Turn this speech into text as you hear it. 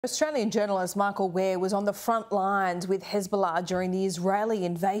Australian journalist Michael Ware was on the front lines with Hezbollah during the Israeli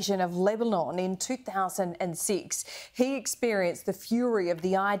invasion of Lebanon in 2006. He experienced the fury of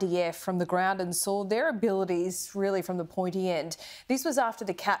the IDF from the ground and saw their abilities really from the pointy end. This was after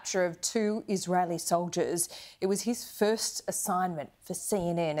the capture of 2 Israeli soldiers. It was his first assignment for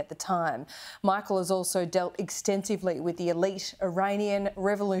CNN at the time. Michael has also dealt extensively with the elite Iranian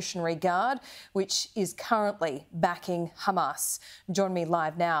Revolutionary Guard, which is currently backing Hamas. Join me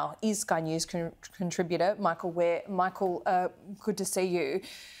live now is Sky News contributor Michael Ware. Michael, good to see you.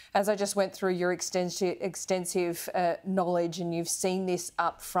 As I just went through your extensive knowledge, and you've seen this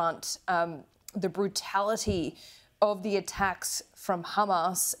up front, the brutality of the attacks from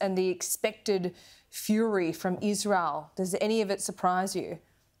Hamas and the expected fury from Israel. Does any of it surprise you?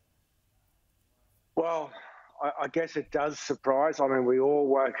 Well, I guess it does surprise. I mean, we all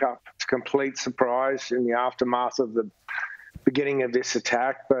woke up to complete surprise in the aftermath of the beginning of this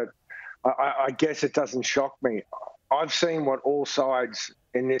attack, but I guess it doesn't shock me. I've seen what all sides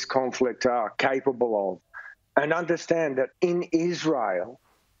in this conflict are capable of, and understand that in Israel,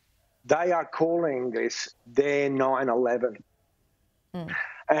 they are calling this their 9/11.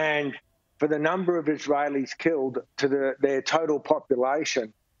 And for the number of Israelis killed to their total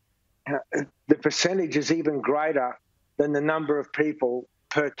population, the percentage is even greater than the number of people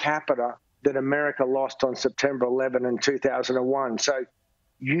per capita that America lost on September 11 in 2001. So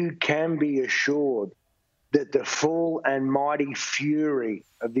you can be assured that the full and mighty fury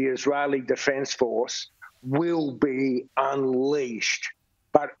of the Israeli Defense Force will be unleashed,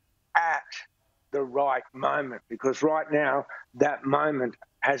 but at the right moment, because right now that moment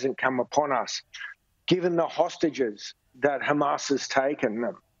hasn't come upon us. Given the hostages that Hamas has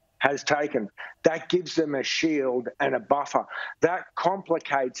taken, that gives them a shield and a buffer. That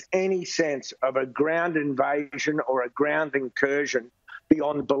complicates any sense of a ground invasion or a ground incursion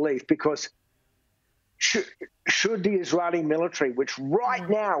beyond belief, because should the Israeli military, which right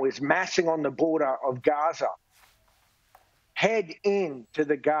now is massing on the border of Gaza, head into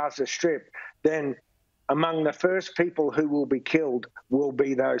the Gaza Strip, then among the first people who will be killed will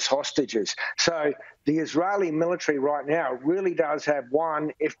be those hostages. So the Israeli military right now really does have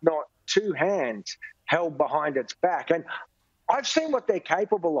one, if not 2 hands held behind its back. And I've seen what they're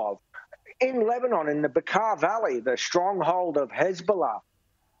capable of. In Lebanon, in the Bekaa Valley, the stronghold of Hezbollah,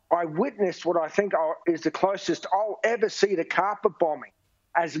 I witnessed what I think is the closest I'll ever see to carpet bombing,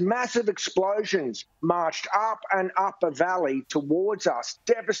 as massive explosions marched up and up a valley towards us,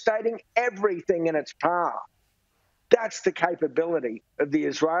 devastating everything in its path. That's the capability of the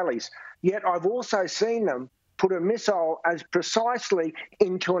Israelis. Yet I've also seen them put a missile as precisely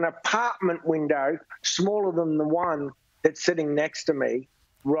into an apartment window smaller than the one that's sitting next to me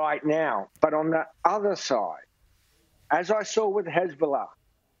right now. But on the other side, as I saw with Hezbollah,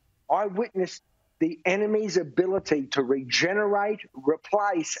 I witnessed the enemy's ability to regenerate,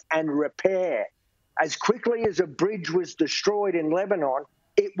 replace, and repair. As quickly as a bridge was destroyed in Lebanon,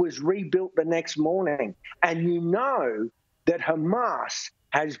 it was rebuilt the next morning. And you know that Hamas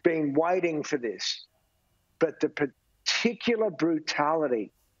has been waiting for this. But the particular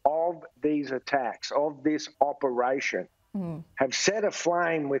brutality of these attacks, of this operation, have set a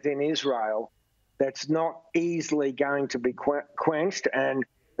flame within Israel that's not easily going to be quenched. And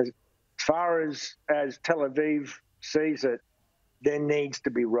as far as Tel Aviv sees it, there needs to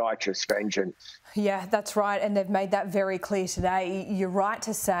be righteous vengeance. Yeah, that's right. And they've made that very clear today. You're right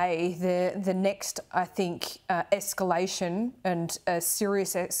to say the next, I think, escalation, and a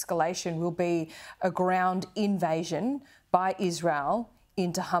serious escalation, will be a ground invasion by Israel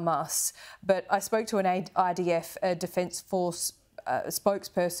into Hamas. But I spoke to an IDF Defence Force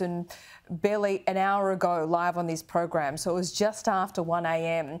spokesperson barely an hour ago live on this program, so it was just after 1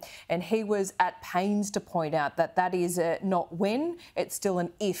 a.m, and he was at pains to point out that that is not when, it's still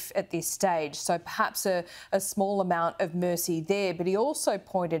an if at this stage, so perhaps a small amount of mercy there. But he also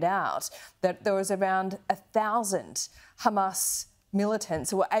pointed out that there was around 1,000 Hamas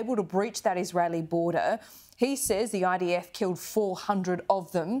militants who were able to breach that Israeli border. He says the IDF killed 400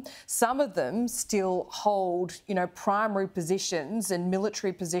 of them. Some of them still hold, primary positions and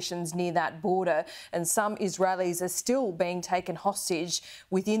military positions near that border, and some Israelis are still being taken hostage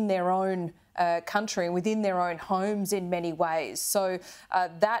within their own country and within their own homes in many ways. So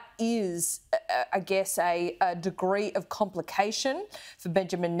that is, I guess, a degree of complication for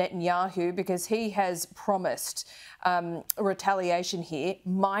Benjamin Netanyahu, because he has promised retaliation here,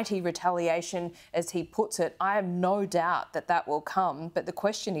 mighty retaliation, as he puts it. I have no doubt that that will come, but the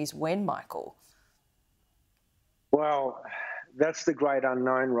question is when, Michael? Well, that's the great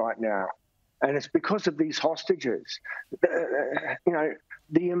unknown right now. And it's because of these hostages.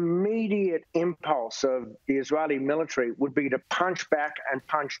 the immediate impulse of the Israeli military would be to punch back and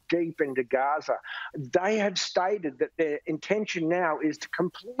punch deep into Gaza. They have stated that their intention now is to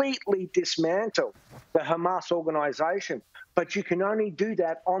completely dismantle the Hamas organization, but you can only do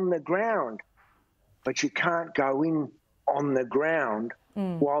that on the ground. But you can't go in on the ground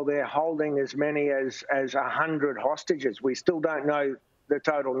while they're holding as many as 100 hostages. We still don't know the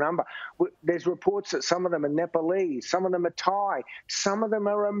total number. There's reports that some of them are Nepalese, some of them are Thai, some of them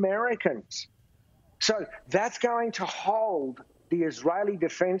are Americans. So that's going to hold the Israeli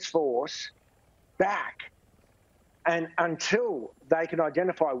Defense Force back. And until they can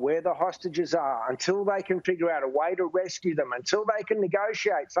identify where the hostages are, until they can figure out a way to rescue them, until they can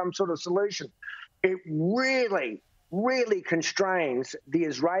negotiate some sort of solution, it really, really constrains the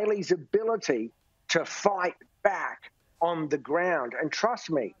Israelis' ability to fight back on the ground. And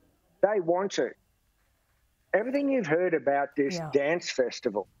trust me, they want to. Everything you've heard about this dance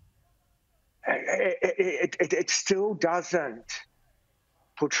festival, it still doesn't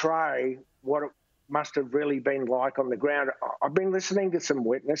portray what it must have really been like on the ground. I've been listening to some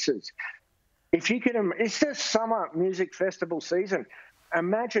witnesses. If you can, it's the summer music festival season.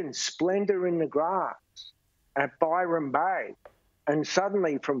 Imagine Splendor in the Grass at Byron Bay, and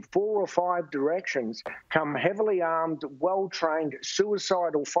suddenly from 4 or 5 directions come heavily armed, well-trained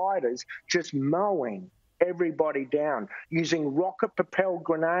suicidal fighters just mowing everybody down, using rocket-propelled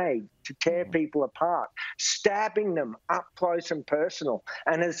grenades to tear people apart, stabbing them up close and personal.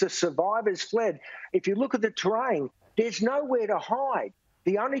 And as the survivors fled, if you look at the terrain, there's nowhere to hide.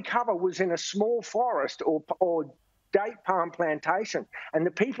 The only cover was in a small forest or date palm plantation, and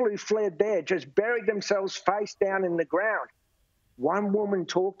the people who fled there just buried themselves face down in the ground. One woman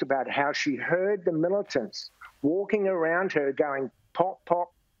talked about how she heard the militants walking around her going pop,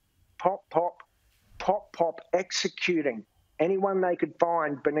 pop, pop, pop, pop, pop, executing anyone they could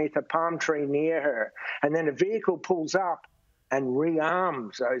find beneath a palm tree near her. And then a vehicle pulls up and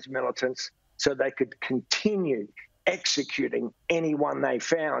rearms those militants so they could continue executing anyone they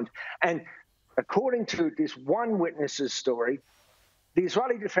found. And according to this one witness's story, the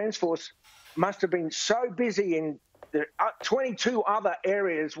Israeli Defense Force must have been so busy in the 22 other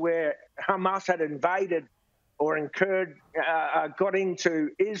areas where Hamas had invaded or got into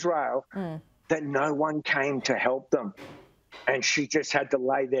Israel that no one came to help them. And she just had to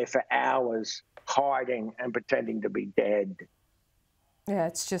lay there for hours hiding and pretending to be dead. Yeah,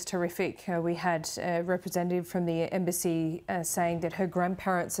 it's just horrific. We had a representative from the embassy saying that her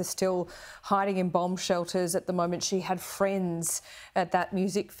grandparents are still hiding in bomb shelters at the moment. She had friends at that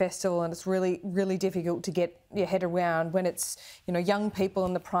music festival, and it's really, really difficult to get your head around when it's, you know, young people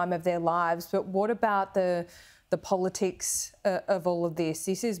in the prime of their lives. But what about the politics of all of this?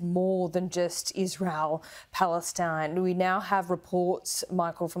 This is more than just Israel, Palestine. We now have reports,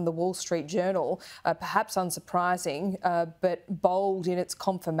 Michael, from the Wall Street Journal, perhaps unsurprising, but bold in its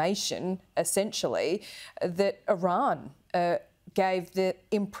confirmation, essentially, that Iran gave the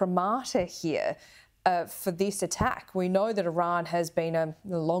imprimatur here for this attack. We know that Iran has been a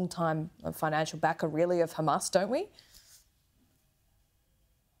long-time financial backer, really, of Hamas, don't we?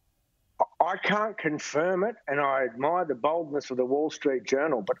 I can't confirm it, and I admire the boldness of the Wall Street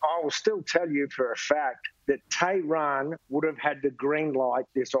Journal, but I will still tell you for a fact that Tehran would have had to green light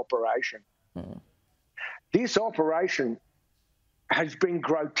this operation. This operation has been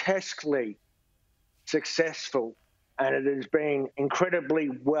grotesquely successful, and it has been incredibly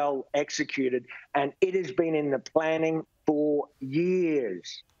well executed, and it has been in the planning for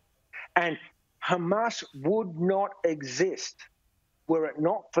years. And Hamas would not exist were it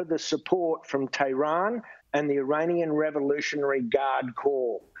not for the support from Tehran and the Iranian Revolutionary Guard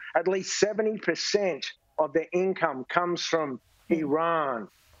Corps. At least 70% of their income comes from Iran.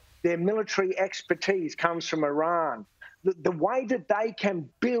 Their military expertise comes from Iran. The way that they can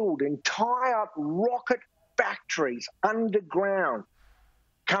build entire rocket factories underground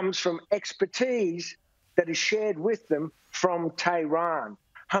comes from expertise that is shared with them from Tehran.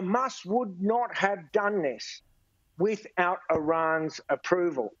 Hamas would not have done this without Iran's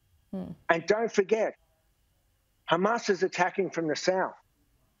approval. And don't forget, Hamas is attacking from the south.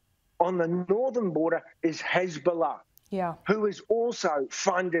 On the northern border is Hezbollah, who is also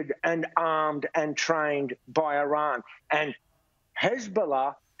funded and armed and trained by Iran. And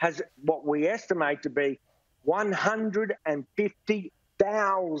Hezbollah has what we estimate to be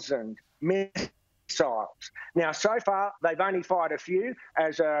 150,000 missiles. Now, so far, they've only fired a few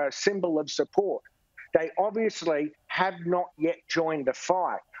as a symbol of support. They obviously have not yet joined the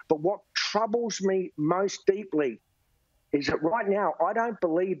fight. But what troubles me most deeply is that right now I don't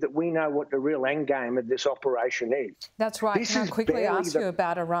believe that we know what the real end game of this operation is. That's right. This Can I is quickly ask you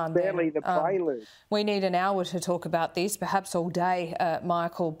about Iran then? Barely the prelude. We need an hour to talk about this, perhaps all day,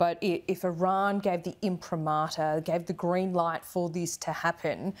 Michael, but if Iran gave the imprimatur, gave the green light for this to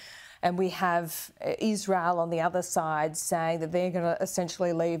happen, and we have Israel on the other side saying that they're going to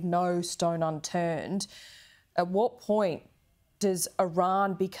essentially leave no stone unturned, at what point does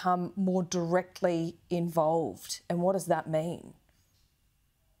Iran become more directly involved, and what does that mean?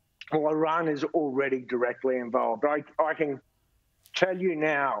 Well, Iran is already directly involved. I can tell you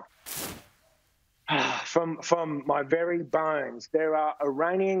now, from my very bones, there are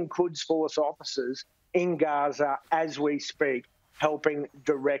Iranian Quds Force officers in Gaza as we speak, helping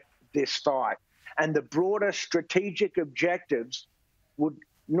direct this fight. And the broader strategic objectives would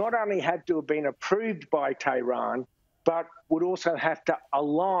not only have to have been approved by Tehran, but would also have to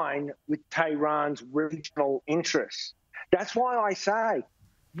align with Tehran's regional interests. That's why I say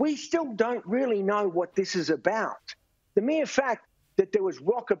we still don't really know what this is about. The mere fact that there was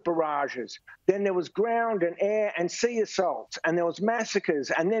rocket barrages, then there was ground and air and sea assaults, and there was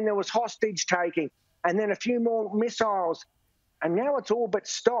massacres, and then there was hostage taking, and then a few more missiles, and now it's all but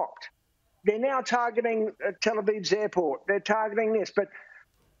stopped. They're now targeting Tel Aviv's airport. They're targeting this, but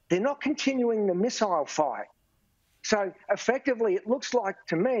they're not continuing the missile fight. So effectively, it looks like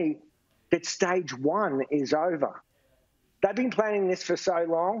to me that stage one is over. They've been planning this for so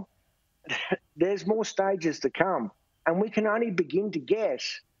long. There's more stages to come, and we can only begin to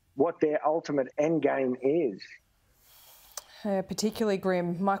guess what their ultimate end game is. Particularly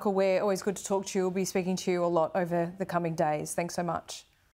grim. Michael Ware, always good to talk to you. We'll be speaking to you a lot over the coming days. Thanks so much.